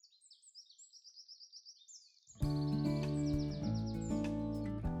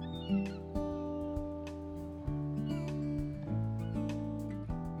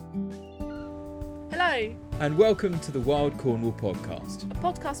Hello, and welcome to the Wild Cornwall podcast. a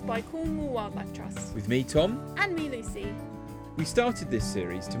podcast by Cornwall Wildlife Trust. With me, Tom. And me, Lucy. We started this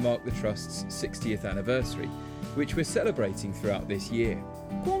series to mark the Trust's 60th anniversary, which we're celebrating throughout this year.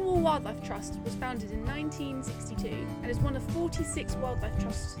 Cornwall Wildlife Trust was founded in 1962 and is one of 46 wildlife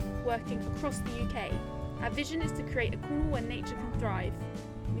trusts working across the UK. Our vision is to create a Cornwall where nature can thrive.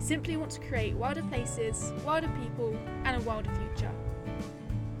 We simply want to create wilder places, wilder people, and a wilder future.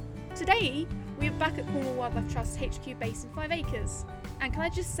 Today, we are back at Cornwall Wildlife Trust HQ base in 5 acres. And can I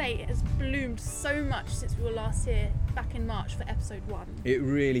just say, it has bloomed so much since we were last here back in March for episode 1. It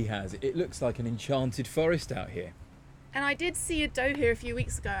really has. It looks like an enchanted forest out here. And I did see a doe here a few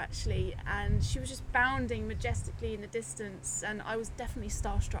weeks ago actually, and she was just bounding majestically in the distance, and I was definitely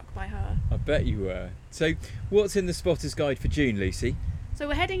starstruck by her. I bet you were. So, what's in the Spotter's Guide for June, Lucy? So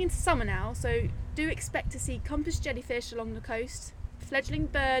we're heading into summer now, so do expect to see compass jellyfish along the coast, fledgling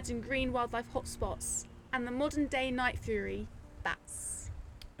birds in green wildlife hotspots, and the modern day night fury, bats.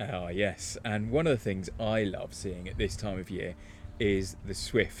 Ah, yes. And one of the things I love seeing at this time of year is the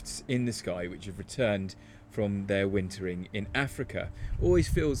swifts in the sky, which have returned from their wintering in Africa. Always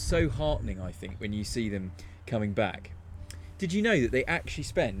feels so heartening, I think, when you see them coming back. Did you know that they actually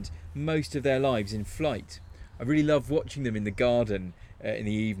spend most of their lives in flight? I really love watching them in the garden in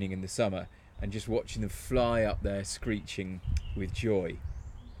the evening in the summer and just watching them fly up there screeching with joy.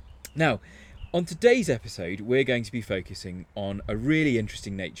 Now, on today's episode, we're going to be focusing on a really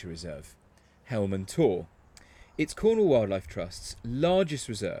interesting nature reserve, Helman Tor. It's Cornwall Wildlife Trust's largest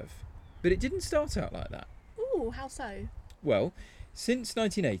reserve, but it didn't start out like that. Ooh, how so? Well, since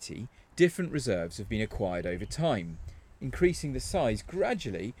 1980, different reserves have been acquired over time, increasing the size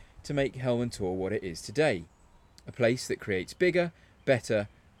gradually to make Helman Tor what it is today. A place that creates bigger, better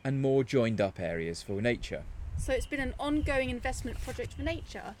and more joined up areas for nature. So it's been an ongoing investment project for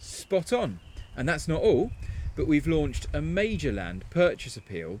nature? Spot on. And that's not all, but we've launched a major land purchase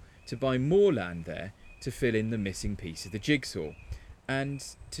appeal to buy more land there to fill in the missing piece of the jigsaw,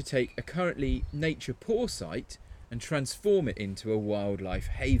 and to take a currently nature poor site and transform it into a wildlife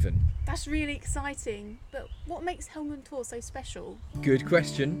haven. That's really exciting, but what makes Helman Tor so special? Good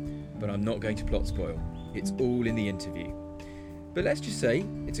question, but I'm not going to plot spoil. It's all in the interview. But let's just say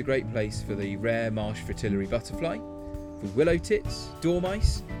it's a great place for the rare marsh fritillary butterfly, for willow tits,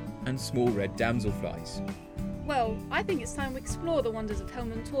 dormice and small red damselflies. Well, I think it's time we explore the wonders of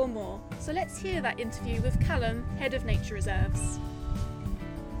Helman Tor more, so let's hear that interview with Callum, Head of Nature Reserves.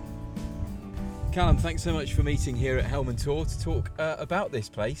 Callum, thanks so much for meeting here at Helman Tor to talk about this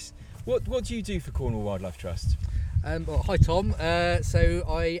place. What do you do for Cornwall Wildlife Trust? Well, hi Tom. So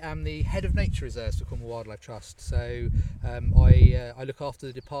I am the Head of Nature Reserves for Cornwall Wildlife Trust. So I look after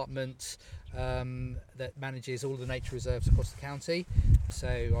the department that manages all the nature reserves across the county. So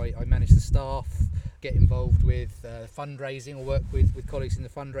I manage the staff, get involved with fundraising, or work with colleagues in the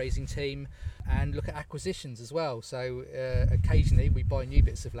fundraising team, and look at acquisitions as well. So occasionally we buy new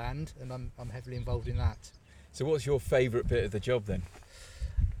bits of land, and I'm heavily involved in that. So what's your favourite bit of the job then?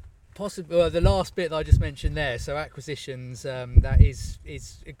 Possibly the last bit that I just mentioned there. So acquisitions, that is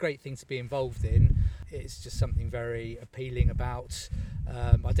a great thing to be involved in. It's just something very appealing about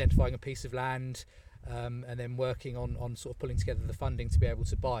identifying a piece of land and then working on sort of pulling together the funding to be able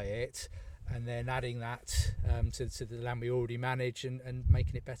to buy it, and then adding that to the land we already manage and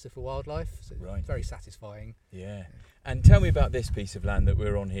making it better for wildlife. So right. It's very satisfying. Yeah. And tell me about this piece of land that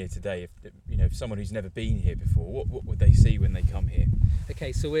we're on here today. If someone who's never been here before, what would they see when they come here?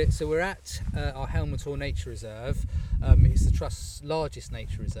 Okay, so we're at our Helman Tor Nature Reserve. It's the Trust's largest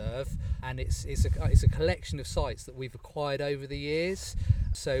nature reserve, and it's a collection of sites that we've acquired over the years.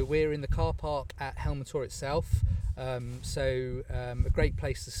 So we're in the car park at Helman Tor itself. A great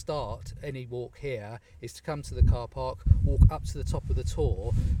place to start any walk here is to come to the car park, walk up to the top of the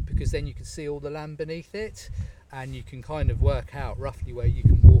Tor, because then you can see all the land beneath it, and you can kind of work out roughly where you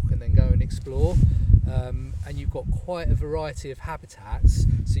can walk and then go and explore. And you've got quite a variety of habitats.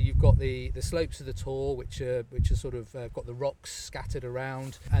 So you've got the slopes of the Tor, which are sort of got the rocks scattered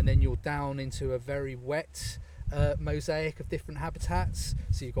around, and then you're down into a very wet mosaic of different habitats.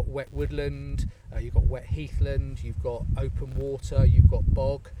 So you've got wet woodland, you've got wet heathland, you've got open water, you've got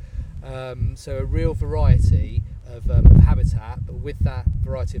bog. So a real variety of habitat, but with that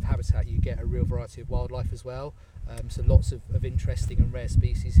variety of habitat you get a real variety of wildlife as well. So lots of interesting and rare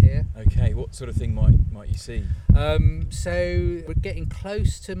species here. Okay, what sort of thing might you see? So we're getting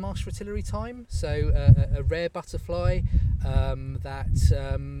close to marsh fritillary time. So a rare butterfly that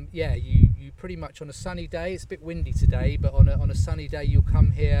you pretty much on a sunny day. It's a bit windy today, but on a sunny day you'll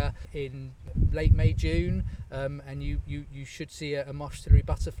come here in late May, June, and you should see a marsh fritillary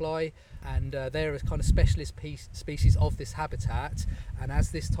butterfly, and they're a kind of specialist species of this habitat. And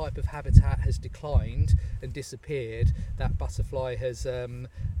as this type of habitat has declined and disappeared, that butterfly has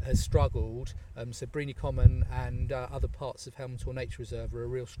struggled. So Breeny Common and other parts of Helman Nature Reserve are a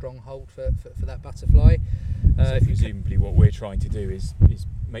real stronghold for that butterfly. So presumably what we're trying to do is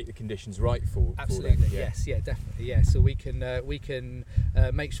make the conditions right for absolutely them. Yes, yeah, definitely, yeah. So we can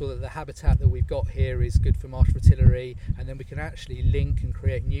make sure that the habitat that we've got here is good for marsh fritillary, and then we can actually link and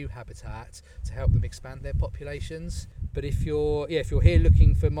create new habitat to help them expand their populations. But if you're here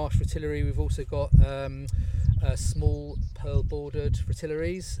looking for marsh fritillary, we've also got small pearl bordered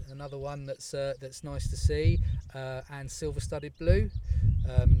fritillaries, another one that's nice to see, and silver studded blue.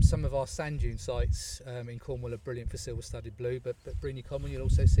 Some of our sand dune sites in Cornwall are brilliant for silver studded blue, but Breeny Common you'll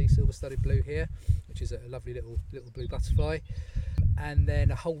also see silver studded blue here, which is a lovely little blue butterfly. And then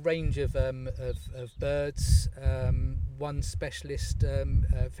a whole range of birds. One specialist,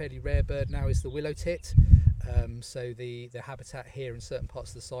 fairly rare bird now is the willow tit. So the habitat here in certain parts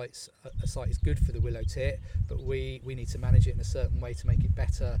of the site is good for the willow tit, but we need to manage it in a certain way to make it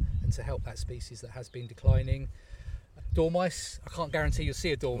better and to help that species that has been declining. Dormice, I can't guarantee you'll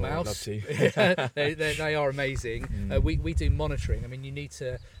see a dormouse. Oh, I'd love to. they are amazing. We do monitoring. I mean, you need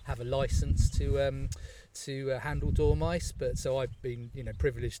to have a license to handle dormice, but so I've been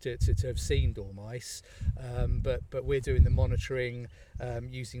privileged to have seen dormice, but we're doing the monitoring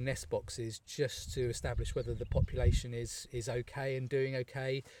using nest boxes just to establish whether the population is okay and doing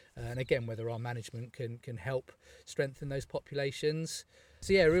okay, and again whether our management can help strengthen those populations.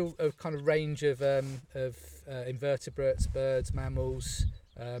 So yeah, a kind of range of invertebrates, birds, mammals.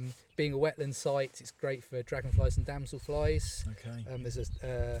 Being a wetland site, it's great for dragonflies and damselflies. Okay. There's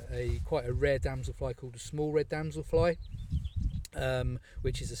quite a rare damselfly called a small red damselfly,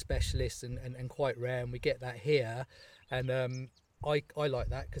 which is a specialist and quite rare, and we get that here. And I like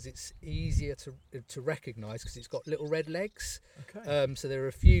that because it's easier to recognise because it's got little red legs. Okay. So there are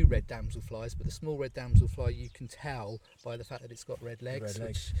a few red damselflies, but the small red damselfly you can tell by the fact that it's got red legs.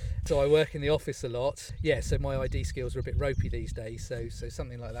 So I work in the office a lot. Yeah, so my ID skills are a bit ropey these days. So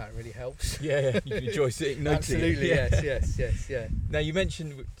something like that really helps. Yeah, you can enjoy sitting noting. Absolutely, yes, yeah. Now you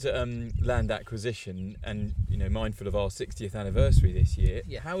mentioned land acquisition, and mindful of our 60th anniversary this year.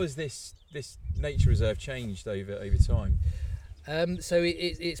 Yeah. How has this nature reserve changed over time? So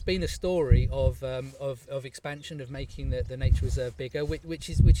it's been a story of expansion, of making the nature reserve bigger, which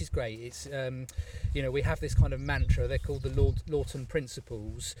is great. It's we have this kind of mantra. They're called the Lawton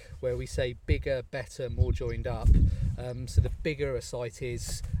Principles, where we say bigger, better, more joined up. So the bigger a site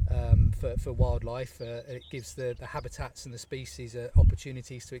is for wildlife, it gives the habitats and the species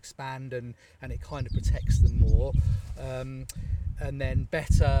opportunities to expand, and it kind of protects them more. And then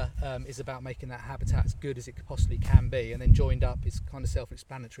better is about making that habitat as good as it possibly can be, and then joined up is kind of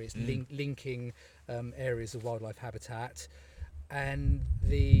self-explanatory. It's linking areas of wildlife habitat. And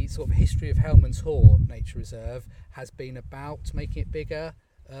the sort of history of Helman's Hoare Nature Reserve has been about making it bigger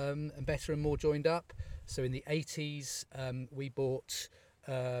and better and more joined up. So in the 80s we bought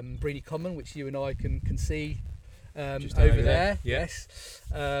Breeny Common, which you and I can see over there. Yes.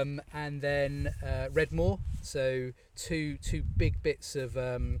 And then Redmoor, so two big bits of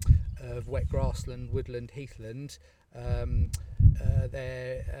wet grassland, woodland, heathland.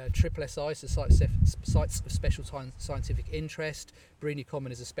 They're triple SI, so sites of special scientific interest. Breeny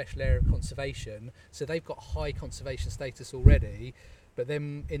Common is a special area of conservation, so they've got high conservation status already. But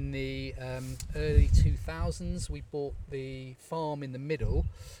then in the early 2000s, we bought the farm in the middle,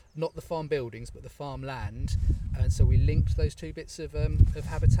 not the farm buildings, but the farm land. And so we linked those two bits of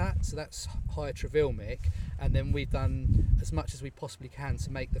habitat. So that's higher Trevillmick. And then we've done as much as we possibly can to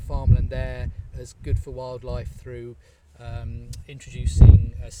make the farmland there as good for wildlife through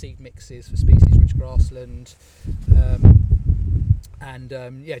introducing seed mixes for species-rich grassland.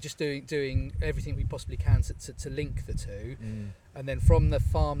 Just doing everything we possibly can to link the two. And then from the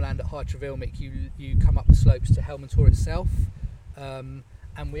farmland at High Trevillmick you come up the slopes to Helman Tor itself,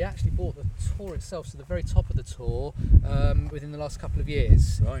 and we actually bought the Tor itself, so the very top of the Tor, within the last couple of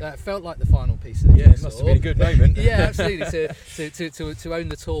years. Right. That felt like the final piece of the it must have been a good moment. Yeah, absolutely. To own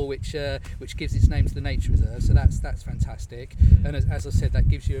the Tor, which gives its name to the nature reserve, so that's fantastic. And as I said, that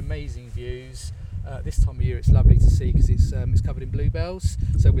gives you amazing views. This time of year it's lovely to see because it's covered in bluebells,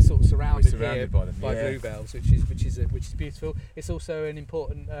 so we're sort of surrounded here by them, bluebells, which is beautiful. It's also an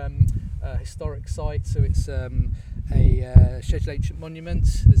important historic site, so it's a scheduled ancient monument.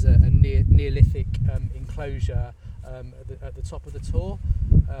 There's a Neolithic enclosure at the top of the tor,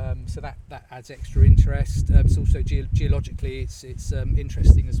 so that adds extra interest. It's also geologically it's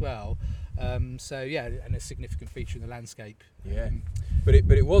interesting as well. So yeah, and a significant feature in the landscape. Yeah, but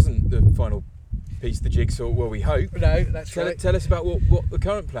it wasn't the final piece of the jigsaw. Well, we hope. No, that's right. Tell us about what the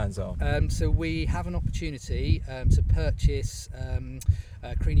current plans are. So we have an opportunity to purchase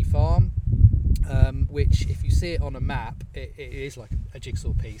Creaney Farm, which, if you see it on a map, it is like a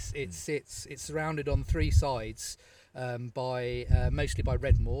jigsaw piece. It's surrounded on three sides by mostly by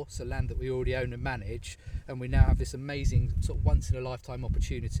Redmoor, so land that we already own and manage, and we now have this amazing sort of once in a lifetime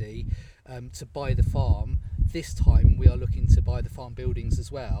opportunity to buy the farm. This time we are looking to buy the farm buildings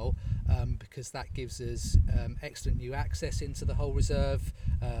as well, because that gives us excellent new access into the whole reserve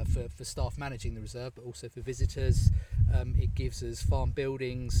for staff managing the reserve, but also for visitors. It gives us farm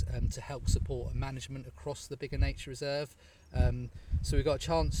buildings to help support management across the bigger nature reserve. So we got a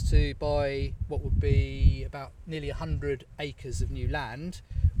chance to buy what would be about nearly 100 acres of new land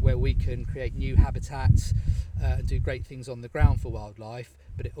where we can create new habitats and do great things on the ground for wildlife,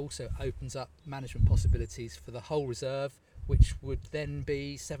 but it also opens up management possibilities for the whole reserve, which would then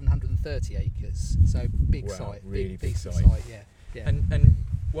be 730 acres. So big site, really big site. Yeah. And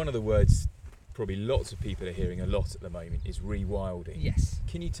one of the words probably lots of people are hearing a lot at the moment is rewilding. Yes.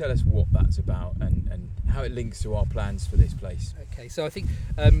 Can you tell us what that's about and how it links to our plans for this place? Okay, so I think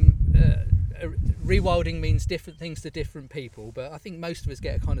rewilding means different things to different people, but I think most of us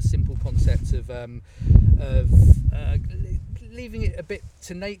get a kind of simple concept of leaving it a bit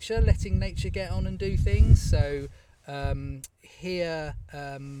to nature, letting nature get on and do things. So here,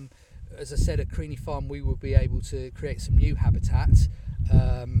 as I said, at Creaney Farm, we will be able to create some new habitat.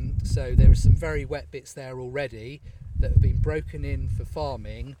 So there are some very wet bits there already that have been broken in for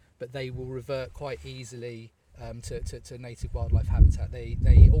farming, but they will revert quite easily to native wildlife habitat.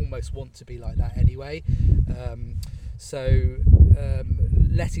 They almost want to be like that anyway. So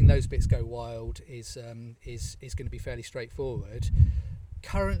letting those bits go wild is going to be fairly straightforward.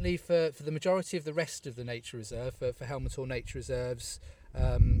 Currently, for the majority of the rest of the nature reserve, for Helman nature reserves,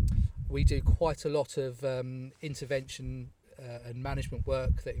 we do quite a lot of intervention and management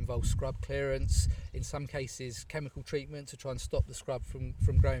work that involves scrub clearance, in some cases chemical treatment to try and stop the scrub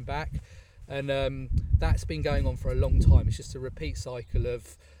from growing back, and that's been going on for a long time. It's just a repeat cycle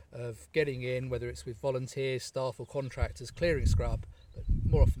of getting in, whether it's with volunteers, staff or contractors, clearing scrub, but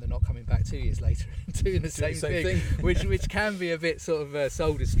more often than not coming back 2 years later and doing the same thing. which can be a bit sort of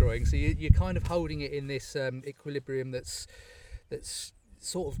soul destroying. So you're kind of holding it in this equilibrium that's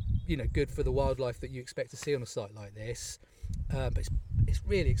sort of, you know, good for the wildlife that you expect to see on a site like this. But it's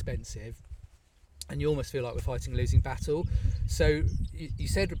really expensive, and you almost feel like we're fighting a losing battle. So you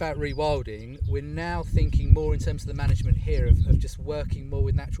said about rewilding, we're now thinking more in terms of the management here of just working more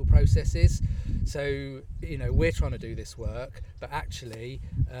with natural processes. So, you know, we're trying to do this work, but actually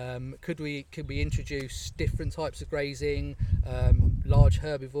could we introduce different types of grazing, large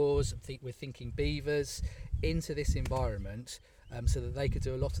herbivores, we're thinking beavers, into this environment, so that they could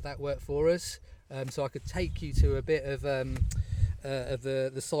do a lot of that work for us. So I could take you to a bit of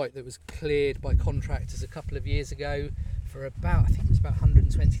the site that was cleared by contractors a couple of years ago for about, I think it was about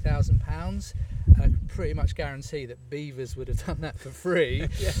 £120,000. I can pretty much guarantee that beavers would have done that for free.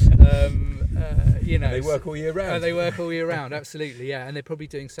 You know, and they work all year round. They work all year round, absolutely, yeah, and they're probably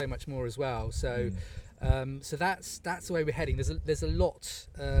doing so much more as well. So. So that's the way we're heading. There's a lot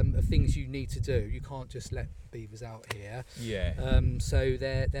of things you need to do. You can't just let beavers out here. Yeah. So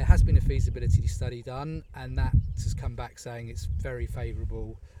there has been a feasibility study done, and that has come back saying it's very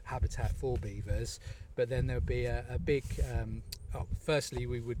favourable habitat for beavers. But then there'll be a big. Firstly,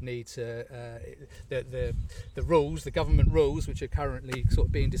 we would need to the rules, the government rules, which are currently sort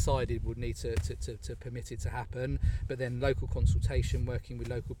of being decided, would need to permit it to happen. But then local consultation, working with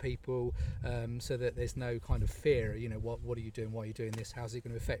local people, so that there's no kind of fear. You know, what are you doing? Why are you doing this? How's it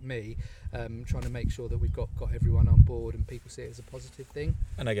going to affect me? Trying to make sure that we've got everyone on board and people see it as a positive thing.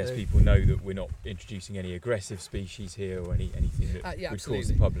 And I guess people know that we're not introducing any aggressive species here or anything that would cause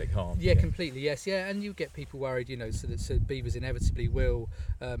the public harm. Yeah, completely. Yes, yeah, and you get people worried. You know, so beavers inevitably will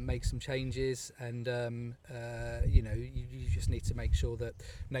make some changes, and you know, you just need to make sure that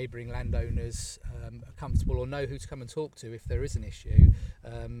neighbouring landowners are comfortable or know who to come and talk to if there is an issue,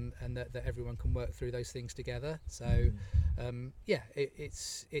 and that everyone can work through those things together. So yeah,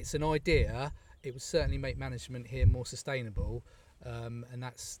 it's an idea. It would certainly make management here more sustainable. and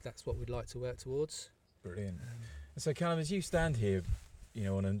that's what we'd like to work towards. Brilliant. And so, Callum, as you stand here,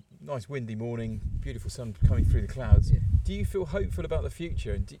 on a nice windy morning, beautiful sun coming through the clouds, do you feel hopeful about the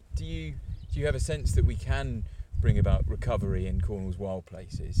future? And do you have a sense that we can bring about recovery in Cornwall's wild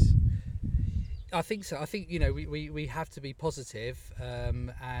places? I think so. I think we have to be positive,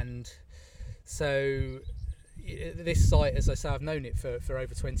 and so this site, as I say, I've known it for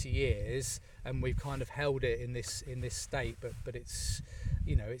over 20 years, and we've kind of held it in this state. But it's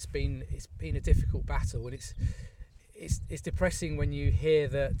it's been a difficult battle, and it's depressing when you hear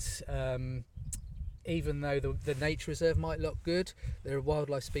that. Even though the nature reserve might look good, there are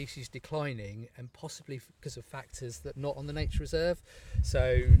wildlife species declining, and possibly because of factors that not on the nature reserve. So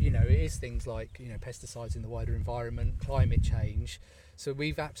it is things like pesticides in the wider environment, climate change. So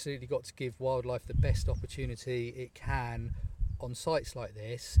we've absolutely got to give wildlife the best opportunity it can on sites like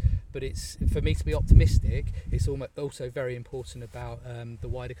this. But it's, for me to be optimistic, it's also very important about the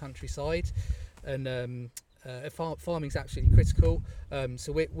wider countryside, and farming is absolutely critical.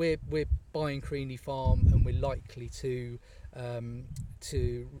 So we're buying Creaney Farm, and we're likely to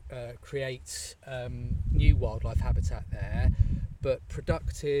create new wildlife habitat there. But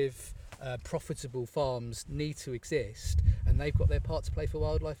productive, profitable farms need to exist, and they've got their part to play for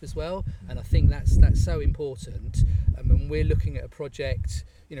wildlife as well. And I think that's so important. And we're looking at a project.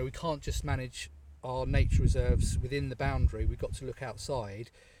 We can't just manage our nature reserves within the boundary. We've got to look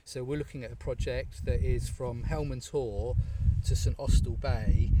outside. So we're looking at a project that is from Helman to St Austell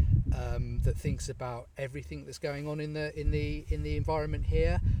Bay, that thinks about everything that's going on in the environment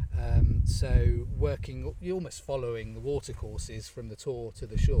here. So you're almost following the watercourses from the Tor to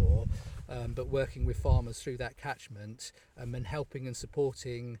the shore, but working with farmers through that catchment, and helping and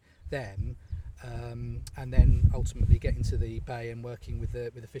supporting them. And then ultimately getting to the bay and working with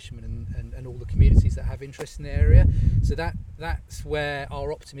the fishermen and all the communities that have interest in the area. So that's where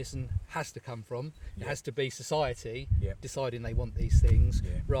our optimism has to come from. It has to be society deciding they want these things,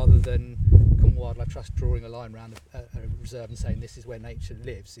 rather than Cornwall Wildlife Trust drawing a line around a reserve and saying this is where nature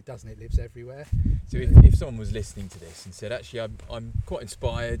lives. It doesn't. It lives everywhere. So if someone was listening to this and said, actually, I'm quite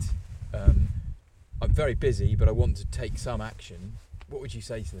inspired, I'm very busy, but I want to take some action, what would you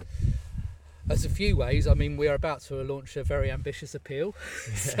say to them? There's a few ways. I mean, we are about to launch a very ambitious appeal,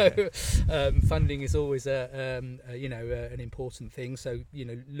 so funding is always an important thing. So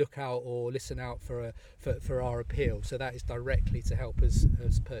look out or listen out for our appeal. So that is directly to help us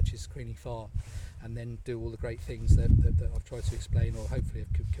purchase Creaney Farm, and then do all the great things that I've tried to explain, or hopefully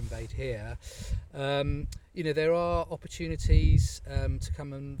have conveyed here. There are opportunities to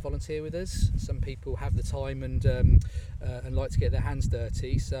come and volunteer with us. Some people have the time and like to get their hands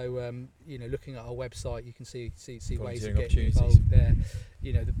dirty. So looking at our website, you can see ways of getting involved there.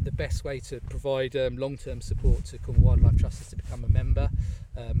 The best way to provide long-term support to Cornwall Wildlife Trust is to become a member,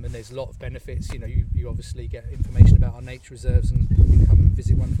 and there's a lot of benefits. You obviously get information about our nature reserves, and you can come and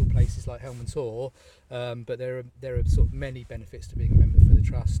visit wonderful places like Helman Tor, but there are sort of many benefits to being a member for the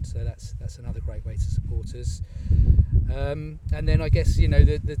trust. So that's another great way to support us. And then I guess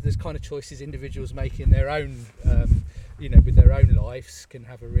there's kind of choices individuals make in their own with their own lives can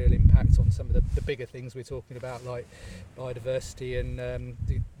have a real impact on some of the bigger things we're talking about, like biodiversity and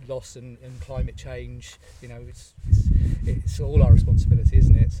the loss and climate change. It's all our responsibility,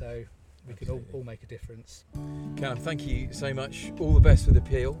 isn't it? So we can all make a difference. Callum, thank you so much. All the best for the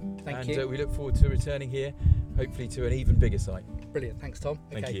appeal. Thank you. And we look forward to returning here, hopefully to an even bigger site. Brilliant. Thanks, Tom.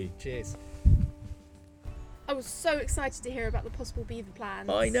 Thank you. Cheers. I was so excited to hear about the possible beaver plans.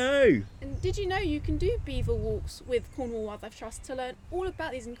 I know! And did you know you can do beaver walks with Cornwall Wildlife Trust to learn all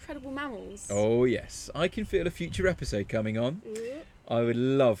about these incredible mammals? Oh yes, I can feel a future episode coming on. I would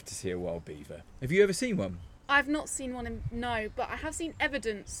love to see a wild beaver. Have you ever seen one? I've not seen one, no, but I have seen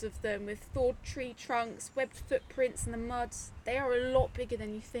evidence of them with thawed tree trunks, webbed footprints in the mud. They are a lot bigger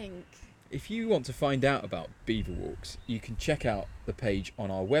than you think. If you want to find out about beaver walks, you can check out the page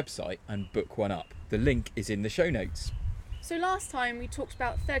on our website and book one up. The link is in the show notes. So last time we talked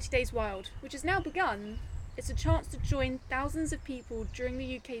about 30 Days Wild, which has now begun. It's a chance to join thousands of people during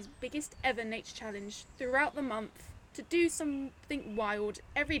the UK's biggest ever nature challenge throughout the month to do something wild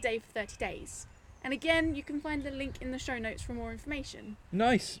every day for 30 days. And again, you can find the link in the show notes for more information.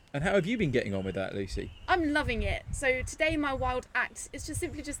 Nice. And how have you been getting on with that, Lucy? I'm loving it. So today my wild act is to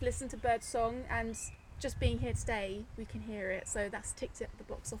simply just listen to bird song, and just being here today, we can hear it. So that's ticked it the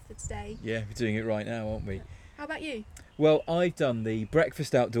box off for today. Yeah, we're doing it right now, aren't we? How about you? Well, I've done the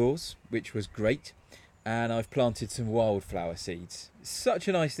breakfast outdoors, which was great. And I've planted some wildflower seeds. Such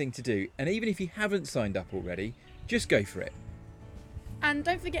a nice thing to do. And even if you haven't signed up already, just go for it. And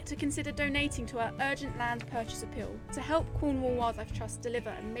don't forget to consider donating to our urgent land purchase appeal to help Cornwall Wildlife Trust deliver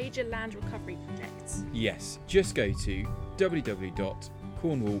a major land recovery project. Yes, just go to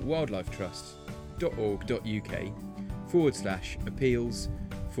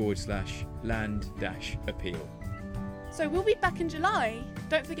www.cornwallwildlifetrust.org.uk/appeals/land-appeal. So we'll be back in July.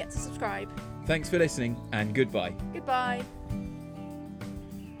 Don't forget to subscribe. Thanks for listening and goodbye. Goodbye.